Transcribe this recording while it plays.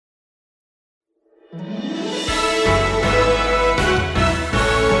In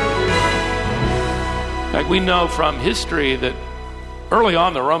fact, we know from history that early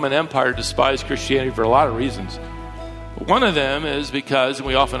on the Roman Empire despised Christianity for a lot of reasons. One of them is because, and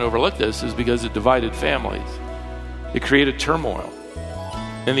we often overlook this, is because it divided families. It created turmoil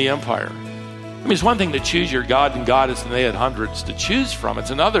in the empire. I mean, it's one thing to choose your god and goddess, and they had hundreds to choose from.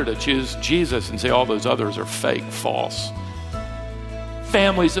 It's another to choose Jesus and say all those others are fake, false.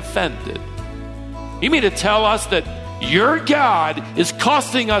 Families offended. You mean to tell us that your God is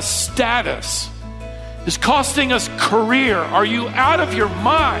costing us status, is costing us career? Are you out of your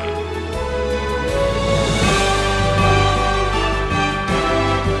mind?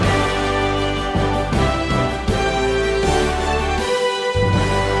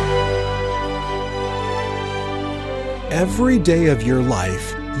 Every day of your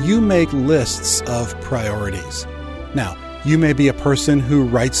life, you make lists of priorities. Now, you may be a person who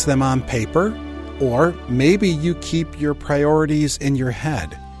writes them on paper, or maybe you keep your priorities in your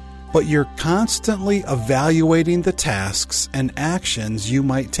head, but you're constantly evaluating the tasks and actions you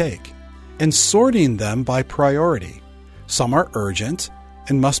might take and sorting them by priority. Some are urgent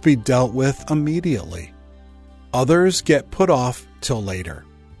and must be dealt with immediately. Others get put off till later.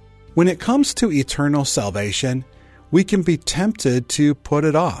 When it comes to eternal salvation, we can be tempted to put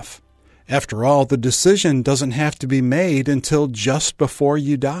it off. After all, the decision doesn't have to be made until just before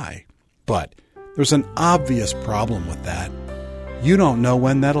you die. But there's an obvious problem with that. You don't know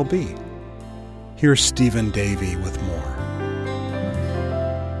when that'll be. Here's Stephen Davey with more.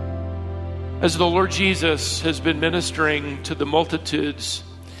 As the Lord Jesus has been ministering to the multitudes,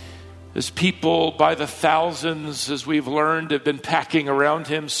 as people by the thousands, as we've learned, have been packing around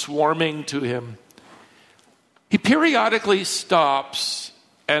him, swarming to him, he periodically stops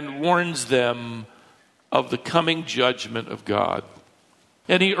and warns them of the coming judgment of God.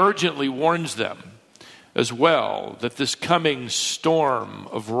 And he urgently warns them as well that this coming storm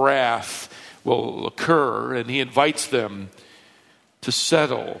of wrath will occur, and he invites them to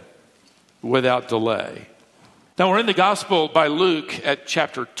settle without delay. Now we're in the Gospel by Luke at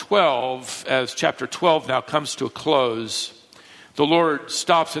chapter 12. As chapter 12 now comes to a close, the Lord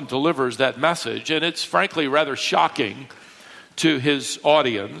stops and delivers that message, and it's frankly rather shocking to his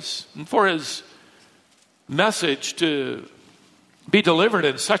audience. And for his message to be delivered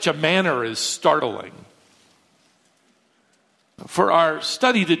in such a manner is startling. For our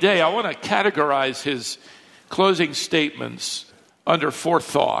study today, I want to categorize his closing statements under four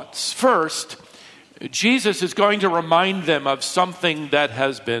thoughts. First, Jesus is going to remind them of something that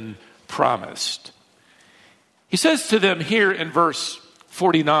has been promised. He says to them here in verse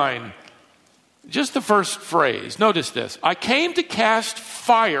 49, just the first phrase, notice this: I came to cast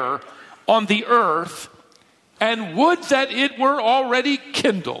fire on the earth, and would that it were already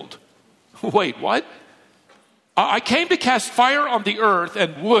kindled. Wait, what? I came to cast fire on the earth,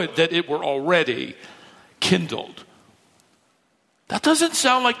 and would that it were already kindled. That doesn't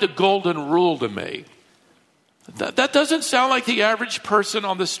sound like the golden rule to me. That doesn't sound like the average person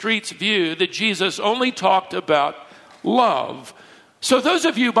on the street's view that Jesus only talked about love. So those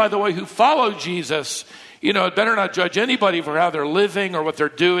of you, by the way, who follow Jesus, had better not judge anybody for how they're living or what they're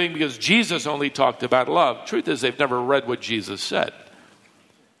doing, because Jesus only talked about love. Truth is, they've never read what Jesus said.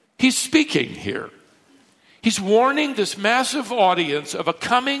 He's speaking here. He's warning this massive audience of a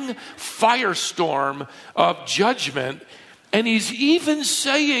coming firestorm of judgment, and he's even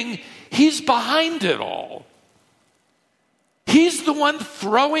saying he's behind it all. He's the one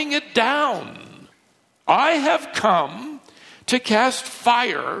throwing it down. I have come to cast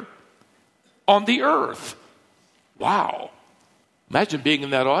fire on the earth. Wow. Imagine being in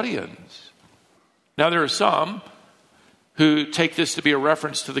that audience. Now, there are some who take this to be a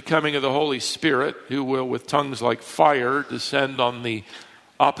reference to the coming of the Holy Spirit, who will, with tongues like fire, descend on the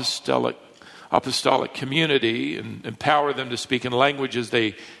apostolic community and empower them to speak in languages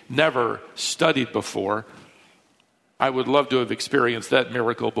they never studied before. I would love to have experienced that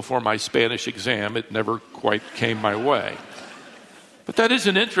miracle before my Spanish exam. It never quite came my way. But that is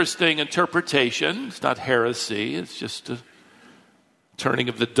an interesting interpretation. It's not heresy. It's just a turning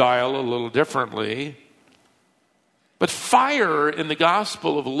of the dial a little differently. But fire in the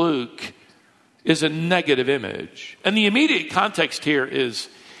Gospel of Luke is a negative image. And the immediate context here is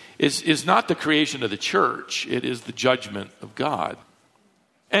not the creation of the church. It is the judgment of God.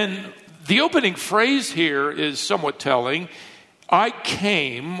 And the opening phrase here is somewhat telling. I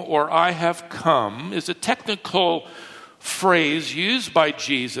came, or I have come, is a technical phrase used by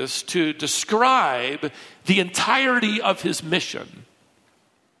Jesus to describe the entirety of his mission.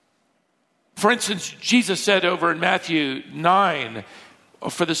 For instance, Jesus said over in Matthew 9,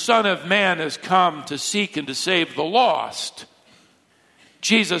 For the Son of Man has come to seek and to save the lost.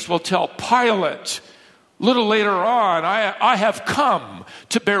 Jesus will tell Pilate a little later on, I have come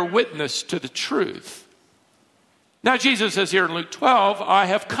to bear witness to the truth. Now Jesus says here in Luke 12, I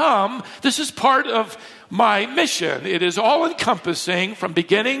have come. This is part of my mission. It is all encompassing from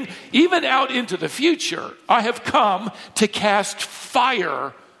beginning even out into the future. I have come to cast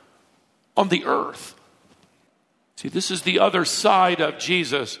fire on the earth. See, this is the other side of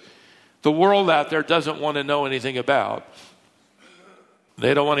Jesus. The world out there doesn't want to know anything about.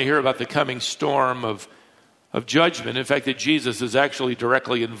 They don't want to hear about the coming storm of judgment. In fact, that Jesus is actually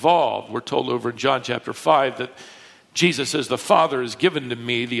directly involved. We're told over in John chapter 5 that Jesus says, the Father has given to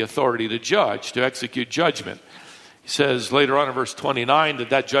me the authority to judge, to execute judgment. He says later on in verse 29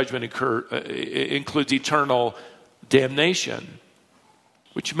 that judgment includes eternal damnation,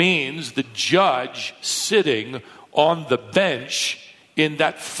 which means the judge sitting on the bench in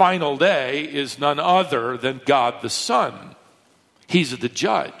that final day is none other than God the Son. He's the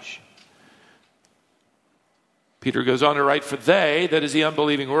judge. Peter goes on to write, for they, that is the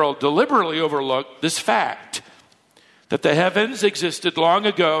unbelieving world, deliberately overlooked this fact, that the heavens existed long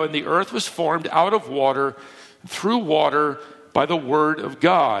ago and the earth was formed out of water, through water, by the word of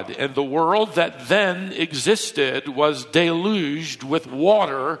God. And the world that then existed was deluged with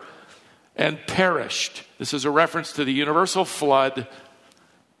water and perished. This is a reference to the universal flood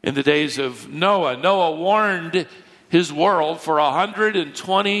in the days of Noah. Noah warned his world for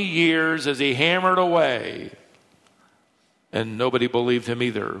 120 years as he hammered away. And nobody believed him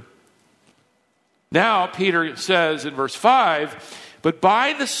either. Now, Peter says in verse 5, but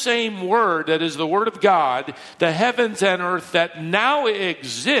by the same word, that is the word of God, the heavens and earth that now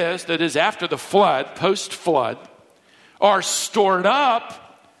exist, that is after the flood, post-flood, are stored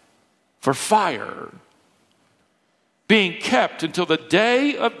up for fire, being kept until the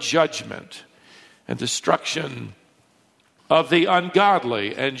day of judgment and destruction of the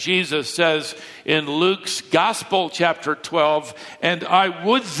ungodly. And Jesus says in Luke's Gospel, chapter 12, and I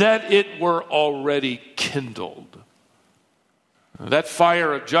would that it were already kindled. That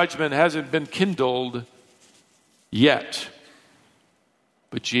fire of judgment hasn't been kindled yet,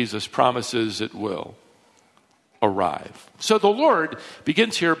 but Jesus promises it will arrive. So the Lord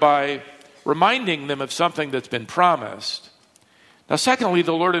begins here by reminding them of something that's been promised. Now, secondly,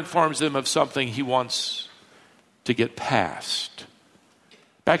 the Lord informs them of something he wants to get past.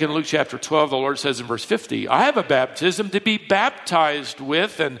 Back in Luke chapter 12, the Lord says in verse 50, I have a baptism to be baptized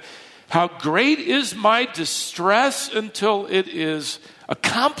with, and how great is my distress until it is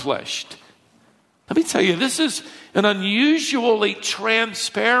accomplished. Let me tell you, this is an unusually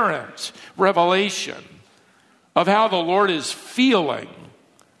transparent revelation of how the Lord is feeling.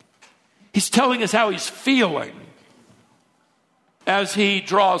 He's telling us how he's feeling as he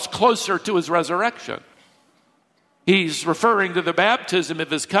draws closer to his resurrection. He's referring to the baptism of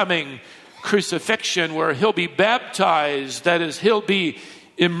his coming crucifixion, where he'll be baptized, that is, he'll be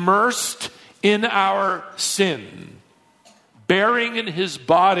immersed in our sin, bearing in his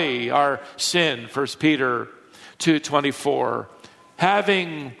body our sin, 1 Peter 2:24,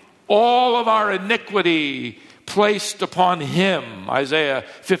 having all of our iniquity placed upon him, Isaiah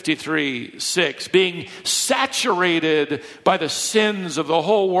 53:6, being saturated by the sins of the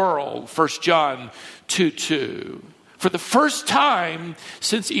whole world, 1 John 2:2. For the first time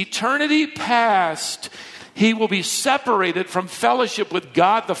since eternity past, he will be separated from fellowship with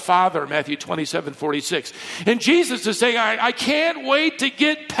God the Father, Matthew 27:46. And Jesus is saying, I can't wait to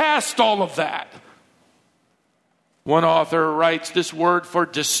get past all of that. One author writes, this word for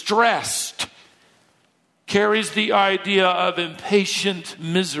distressed carries the idea of impatient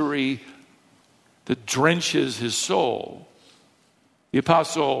misery that drenches his soul. The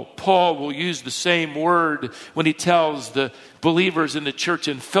Apostle Paul will use the same word when he tells the believers in the church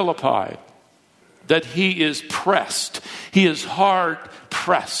in Philippi that he is pressed. He is hard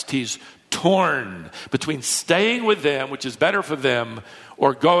pressed. He's torn between staying with them, which is better for them,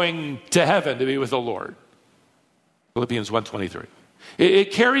 or going to heaven to be with the Lord. Philippians 1:23.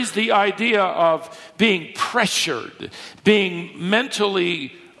 It carries the idea of being pressured, being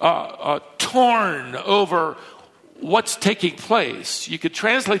mentally torn over what's taking place. You could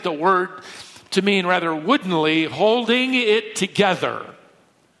translate the word to mean rather woodenly, holding it together.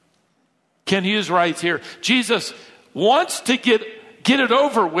 Ken Hughes writes here, Jesus wants to get it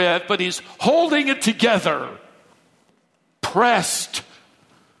over with, but he's holding it together. Pressed,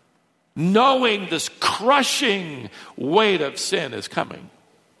 knowing this crushing weight of sin is coming.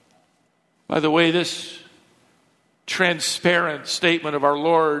 By the way, this transparent statement of our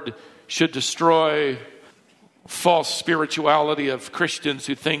Lord should destroy false spirituality of Christians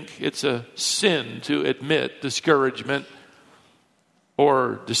who think it's a sin to admit discouragement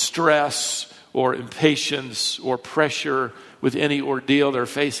or distress or impatience or pressure with any ordeal they're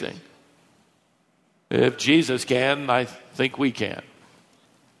facing. If Jesus can, I think we can.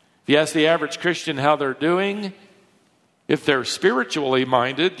 If you ask the average Christian how they're doing, if they're spiritually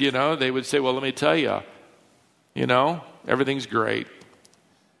minded, they would say, well, let me tell you, everything's great.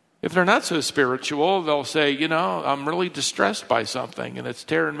 If they're not so spiritual, they'll say, I'm really distressed by something and it's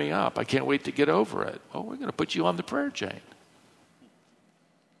tearing me up. I can't wait to get over it. Oh, we're going to put you on the prayer chain.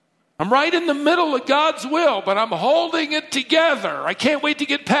 I'm right in the middle of God's will, but I'm holding it together. I can't wait to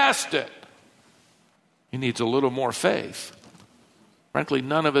get past it. He needs a little more faith. Frankly,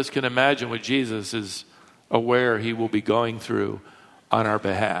 none of us can imagine what Jesus is aware he will be going through on our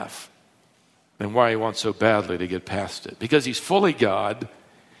behalf and why he wants so badly to get past it. Because he's fully God,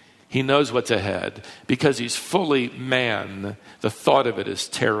 he knows what's ahead. Because he's fully man, the thought of it is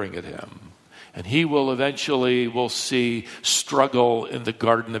tearing at him. And he will eventually, we'll see, struggle in the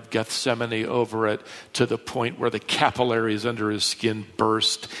Garden of Gethsemane over it to the point where the capillaries under his skin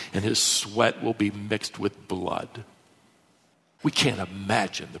burst and his sweat will be mixed with blood. We can't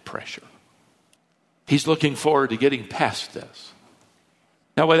imagine the pressure. He's looking forward to getting past this.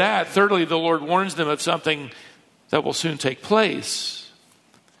 Now with that, thirdly, the Lord warns them of something that will soon take place.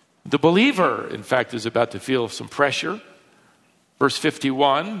 The believer, in fact, is about to feel some pressure. Verse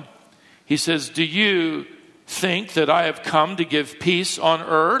 51, he says, do you think that I have come to give peace on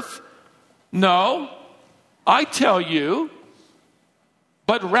earth? No, I tell you,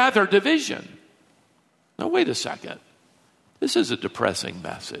 but rather division. Now, wait a second. This is a depressing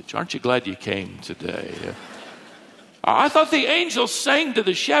message. Aren't you glad you came today? I thought the angels sang to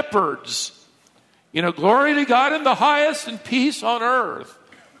the shepherds, glory to God in the highest and peace on earth.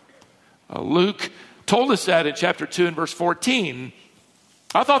 Luke told us that in chapter 2 and verse 14.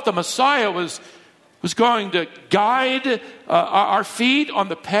 I thought the Messiah was going to guide our feet on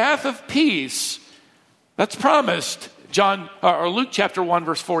the path of peace. That's promised. Luke chapter 1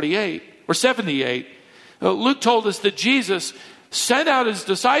 verse 48 or 78. Luke told us that Jesus sent out his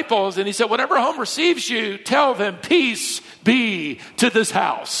disciples and he said, whatever home receives you, tell them peace be to this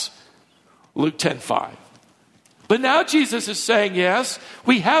house. Luke 10:5. But now Jesus is saying, yes,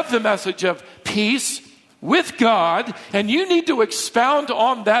 we have the message of peace with God, and you need to expound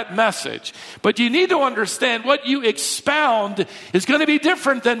on that message. But you need to understand what you expound is going to be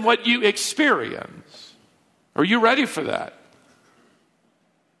different than what you experience. Are you ready for that?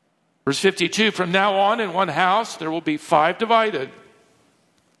 Verse 52, from now on in one house there will be 5 divided.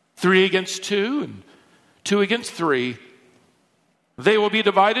 3 against 2 and 2 against 3. They will be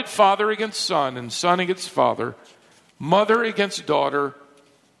divided, father against son and son against father, mother against daughter,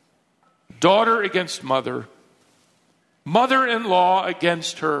 daughter against mother, mother-in-law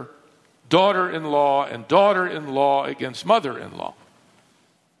against her daughter-in-law, and daughter-in-law against mother-in-law.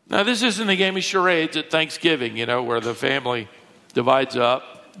 Now, this isn't a game of charades at Thanksgiving, where the family divides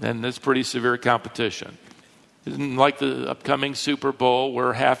up, and it's pretty severe competition. It isn't like the upcoming Super Bowl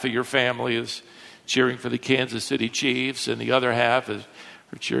where half of your family is cheering for the Kansas City Chiefs and the other half are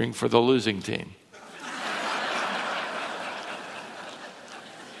cheering for the losing team.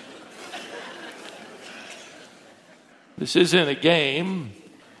 This isn't a game.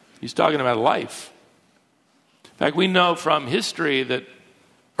 He's talking about life. In fact, we know from history that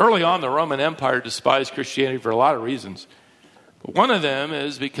early on the Roman Empire despised Christianity for a lot of reasons. But one of them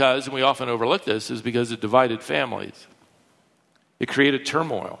is because, and we often overlook this, is because it divided families. It created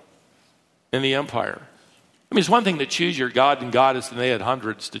turmoil in the empire. I mean, it's one thing to choose your God and goddess, and they had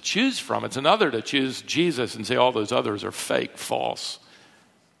hundreds to choose from. It's another to choose Jesus and say all those others are fake, false.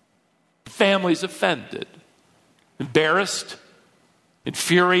 Families offended. Embarrassed,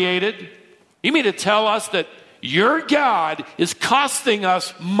 infuriated. You mean to tell us that your God is costing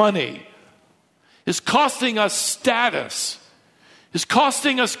us money, is costing us status, is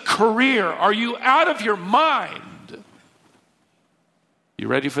costing us career? Are you out of your mind? You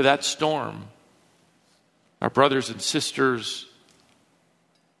ready for that storm? Our brothers and sisters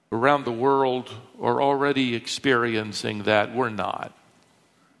around the world are already experiencing that. We're not.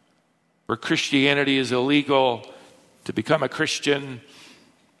 Where Christianity is illegal, to become a Christian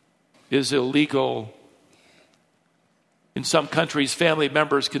is illegal. In some countries, family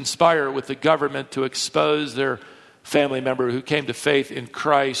members conspire with the government to expose their family member who came to faith in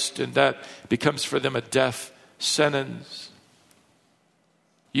Christ, and that becomes for them a death sentence.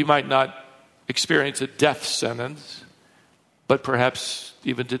 You might not experience a death sentence, but perhaps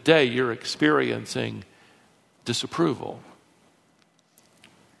even today you're experiencing disapproval,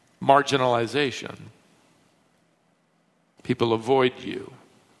 marginalization. People avoid you.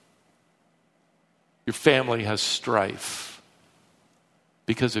 Your family has strife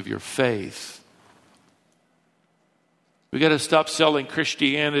because of your faith. We got to stop selling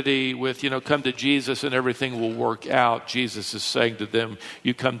Christianity with, come to Jesus and everything will work out. Jesus is saying to them,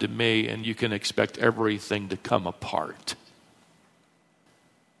 you come to me and you can expect everything to come apart.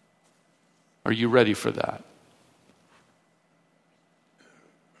 Are you ready for that?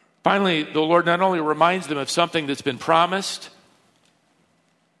 Finally, the Lord not only reminds them of something that's been promised,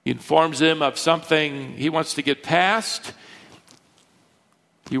 He informs them of something He wants to get past.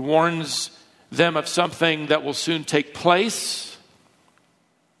 He warns them of something that will soon take place.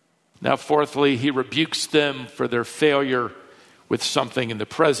 Now, fourthly, He rebukes them for their failure with something in the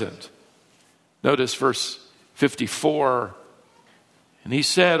present. Notice verse 54. And He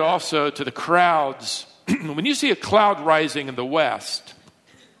said also to the crowds, when you see a cloud rising in the west,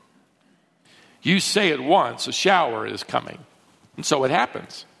 you say at once, a shower is coming. And so it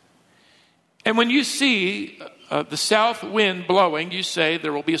happens. And when you see the south wind blowing, you say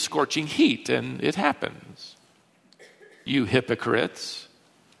there will be a scorching heat, and it happens. You hypocrites.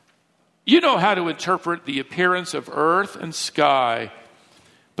 You know how to interpret the appearance of earth and sky,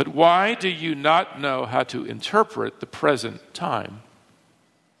 but why do you not know how to interpret the present time?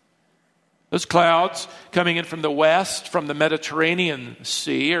 Those clouds coming in from the west, from the Mediterranean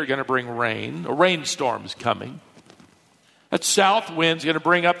Sea, are going to bring rain. A rainstorm is coming. That south wind is going to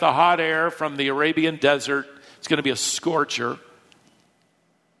bring up the hot air from the Arabian desert. It's going to be a scorcher.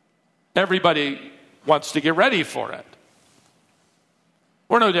 Everybody wants to get ready for it.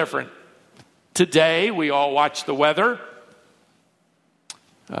 We're no different. Today, we all watch the weather.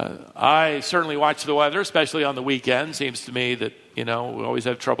 I certainly watch the weather, especially on the weekend. Seems to me that, we always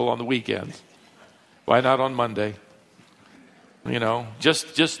have trouble on the weekends. Why not on Monday?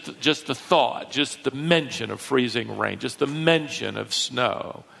 Just the thought, just the mention of freezing rain, just the mention of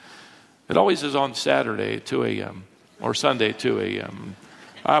snow. It always is on Saturday at 2 a.m. or Sunday at 2 a.m.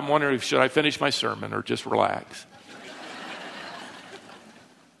 I'm wondering, should I finish my sermon or just relax?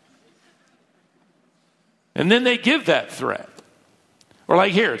 And then they give that threat. Or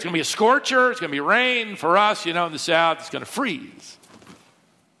like here, it's going to be a scorcher, it's going to be rain. For us, in the South, it's going to freeze.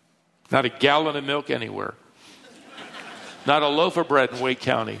 Not a gallon of milk anywhere. Not a loaf of bread in Wake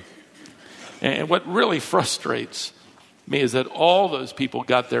County. And what really frustrates me is that all those people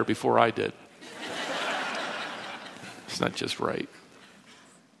got there before I did. It's not just right.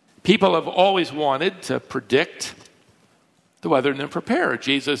 People have always wanted to predict the weather and then prepare.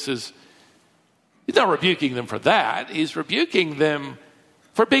 Jesus He's not rebuking them for that. He's rebuking them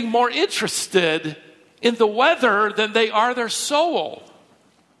for being more interested in the weather than they are their soul.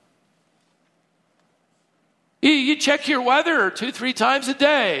 You check your weather 2-3 times a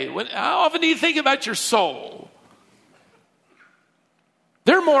day. How often do you think about your soul?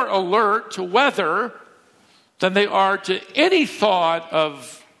 They're more alert to weather than they are to any thought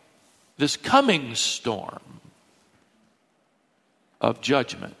of this coming storm of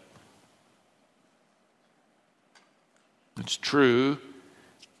judgment. It's true.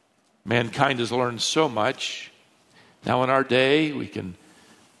 Mankind has learned so much. Now in our day,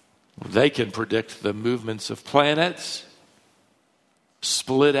 they can predict the movements of planets,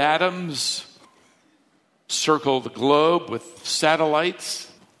 split atoms, circle the globe with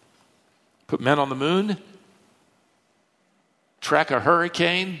satellites, put men on the moon, track a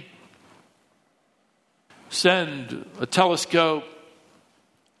hurricane, send a telescope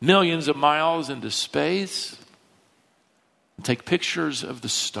millions of miles into space, and take pictures of the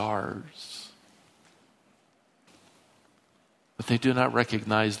stars. But they do not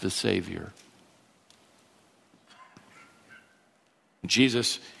recognize the Savior.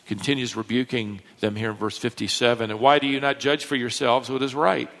 Jesus continues rebuking them here in verse 57. And why do you not judge for yourselves what is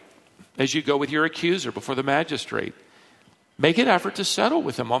right? As you go with your accuser before the magistrate, make an effort to settle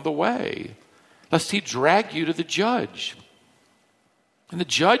with him on the way, lest he drag you to the judge, and the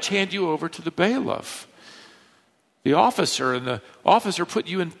judge hand you over to the bailiff, the officer, and the officer put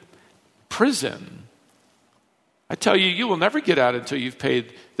you in prison. I tell you, you will never get out until you've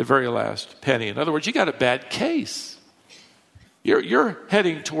paid the very last penny. In other words, you got a bad case. You're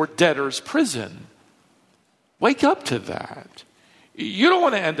heading toward debtor's prison. Wake up to that. You don't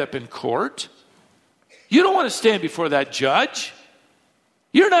want to end up in court. You don't want to stand before that judge.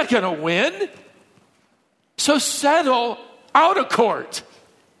 You're not going to win. So settle out of court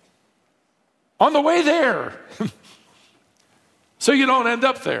on the way there so you don't end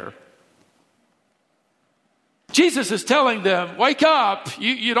up there. Jesus is telling them, wake up.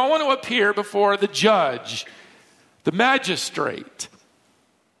 You don't want to appear before the judge, the magistrate.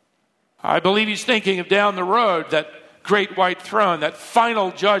 I believe he's thinking of down the road, that great white throne, that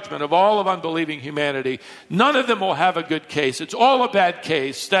final judgment of all of unbelieving humanity, none of them will have a good case. It's all a bad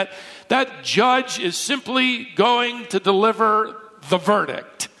case. That judge is simply going to deliver the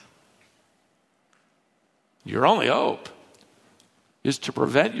verdict. Your only hope is to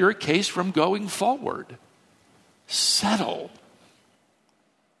prevent your case from going forward. Settle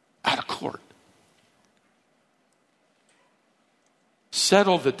out of court.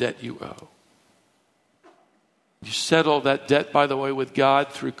 Settle the debt you owe. You settle that debt, by the way, with God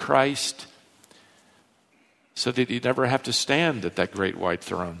through Christ so that you never have to stand at that great white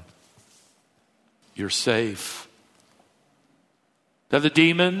throne. You're safe. Now the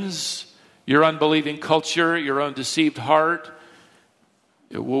demons, your unbelieving culture, your own deceived heart,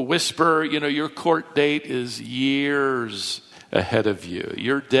 it will whisper, your court date is years ahead of you.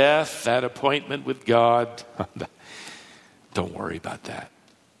 Your death, that appointment with God, don't worry about that.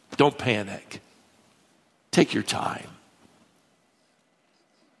 Don't panic. Take your time.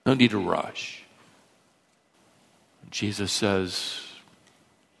 No need to rush. Jesus says,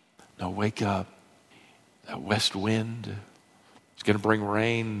 no, wake up. That west wind is going to bring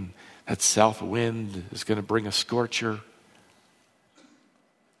rain. That south wind is going to bring a scorcher.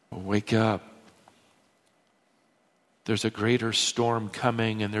 Wake up. There's a greater storm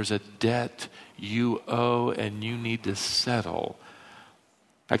coming, and there's a debt you owe, and you need to settle.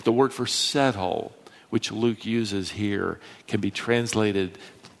 In fact, the word for settle, which Luke uses here, can be translated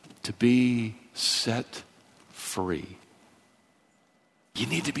to be set free. You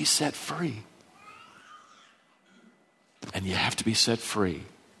need to be set free. And you have to be set free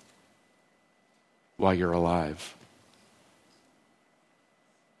while you're alive.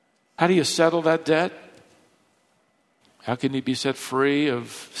 How do you settle that debt? How can you be set free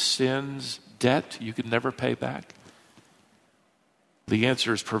of sin's debt you can never pay back? The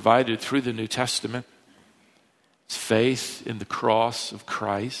answer is provided through the New Testament. It's faith in the cross of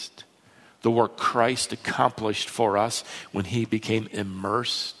Christ, the work Christ accomplished for us when he became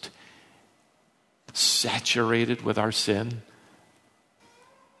immersed, saturated with our sin.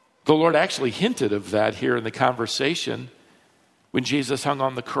 The Lord actually hinted of that here in the conversation. When Jesus hung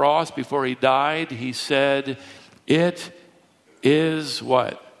on the cross before he died, he said, it is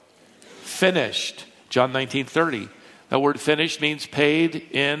what? Finished. John 19:30. That word finished means paid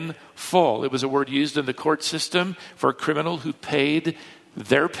in full. It was a word used in the court system for a criminal who paid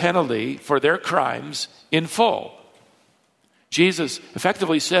their penalty for their crimes in full. Jesus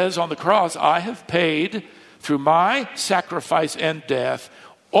effectively says on the cross, I have paid through my sacrifice and death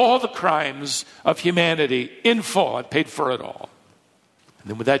all the crimes of humanity in full. I paid for it all. And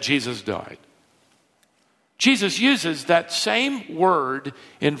then with that, Jesus died. Jesus uses that same word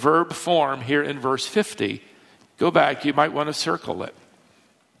in verb form here in verse 50. Go back, you might want to circle it.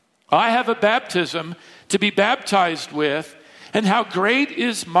 I have a baptism to be baptized with, and how great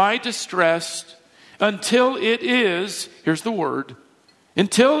is my distress until it is, here's the word,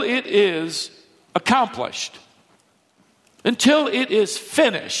 until it is accomplished. Until it is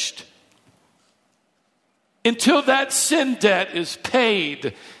finished. Until that sin debt is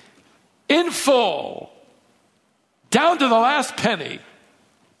paid in full, down to the last penny.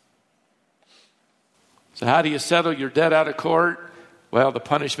 So how do you settle your debt out of court? Well, the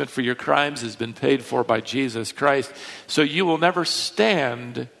punishment for your crimes has been paid for by Jesus Christ. So you will never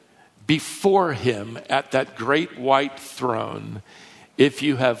stand before him at that great white throne if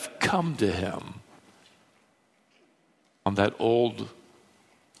you have come to him on that old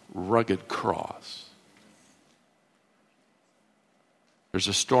rugged cross. There's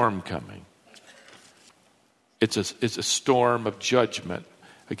a storm coming. It's a storm of judgment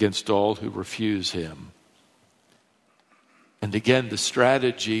against all who refuse him. And again, the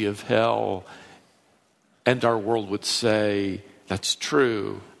strategy of hell and our world would say, that's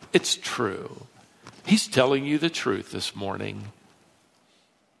true. It's true. He's telling you the truth this morning.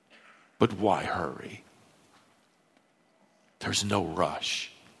 But why hurry? There's no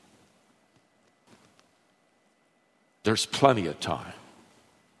rush. There's plenty of time.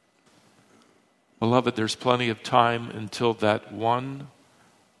 Beloved, there's plenty of time until that one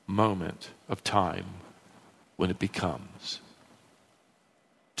moment of time when it becomes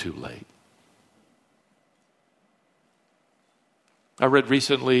too late. I read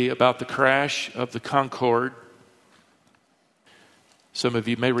recently about the crash of the Concorde. Some of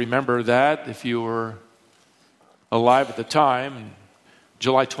you may remember that if you were alive at the time.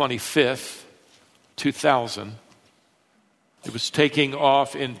 July 25th, 2000. It was taking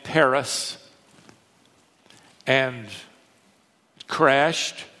off in Paris and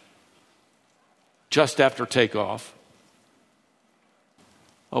crashed just after takeoff.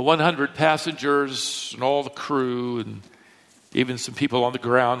 100 passengers and all the crew and even some people on the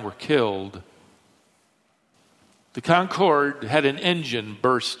ground were killed. The Concorde had an engine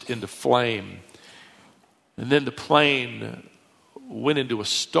burst into flame, and then the plane went into a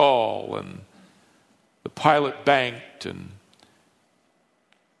stall, and the pilot banked and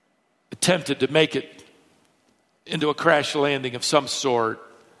attempted to make it into a crash landing of some sort,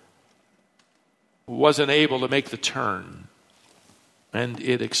 wasn't able to make the turn, and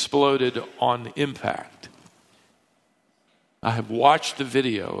it exploded on impact. I have watched the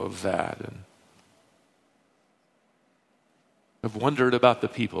video of that and have wondered about the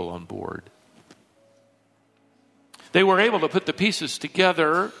people on board. They were able to put the pieces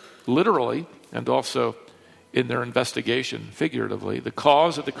together, literally, and also in their investigation, figuratively. The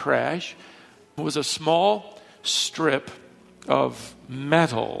cause of the crash was a small strip of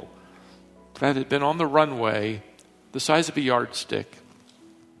metal that had been on the runway the size of a yardstick.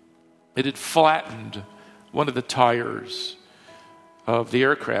 It had flattened one of the tires of the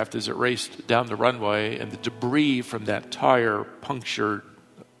aircraft as it raced down the runway, and the debris from that tire punctured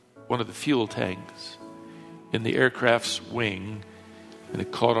one of the fuel tanks in the aircraft's wing, and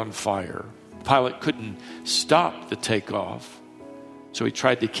it caught on fire. The pilot couldn't stop the takeoff, so he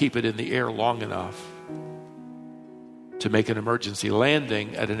tried to keep it in the air long enough to make an emergency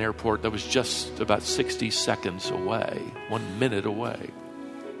landing at an airport that was just about 60 seconds away, 1 minute away.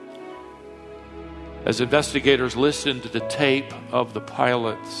 As investigators listened to the tape of the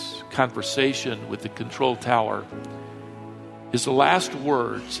pilot's conversation with the control tower, his last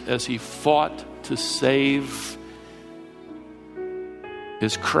words as he fought to save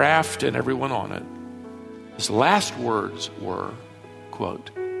his craft and everyone on it, his last words were, quote,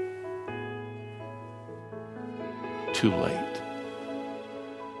 "Too late."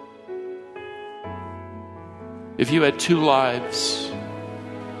 If you had 2 lives,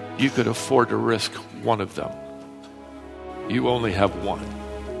 you could afford to risk one of them. You only have one.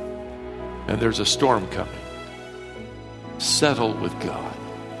 And there's a storm coming. Settle with God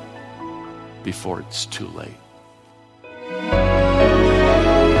before it's too late.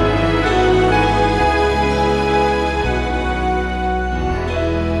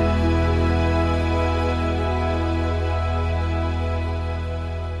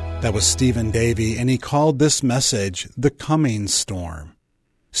 That was Stephen Davey, and he called this message The Coming Storm.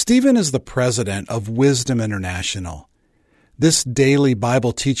 Stephen is the president of Wisdom International. This daily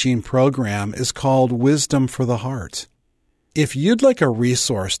Bible teaching program is called Wisdom for the Heart. If you'd like a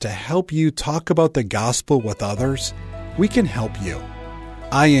resource to help you talk about the gospel with others, we can help you.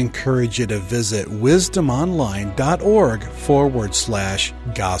 I encourage you to visit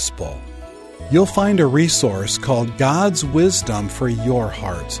wisdomonline.org/gospel. You'll find a resource called God's Wisdom for Your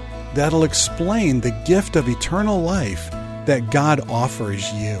Heart that'll explain the gift of eternal life that God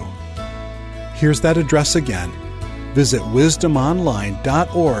offers you. Here's that address again. Visit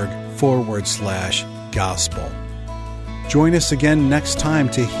wisdomonline.org/gospel. Join us again next time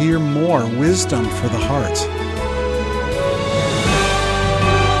to hear more Wisdom for the Heart.